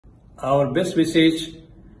Our best wishes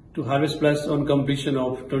to HarvestPlus on completion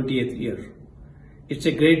of 28th year. It's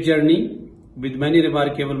a great journey with many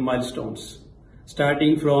remarkable milestones,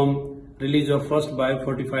 starting from release of first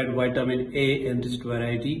biofortified vitamin A enriched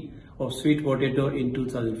variety of sweet potato in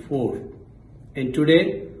 2004. And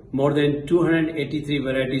today, more than 283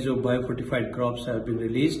 varieties of biofortified crops have been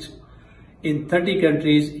released in 30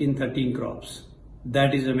 countries in 13 crops.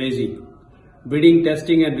 That is amazing. Breeding,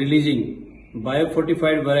 testing and releasing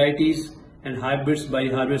biofortified varieties and hybrids by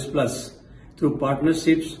HarvestPlus through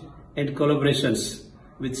partnerships and collaborations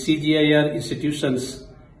with CGIAR institutions,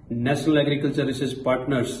 National Agriculture Research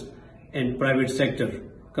Partners and private sector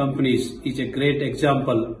companies is a great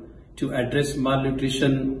example to address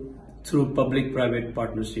malnutrition through public-private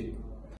partnership.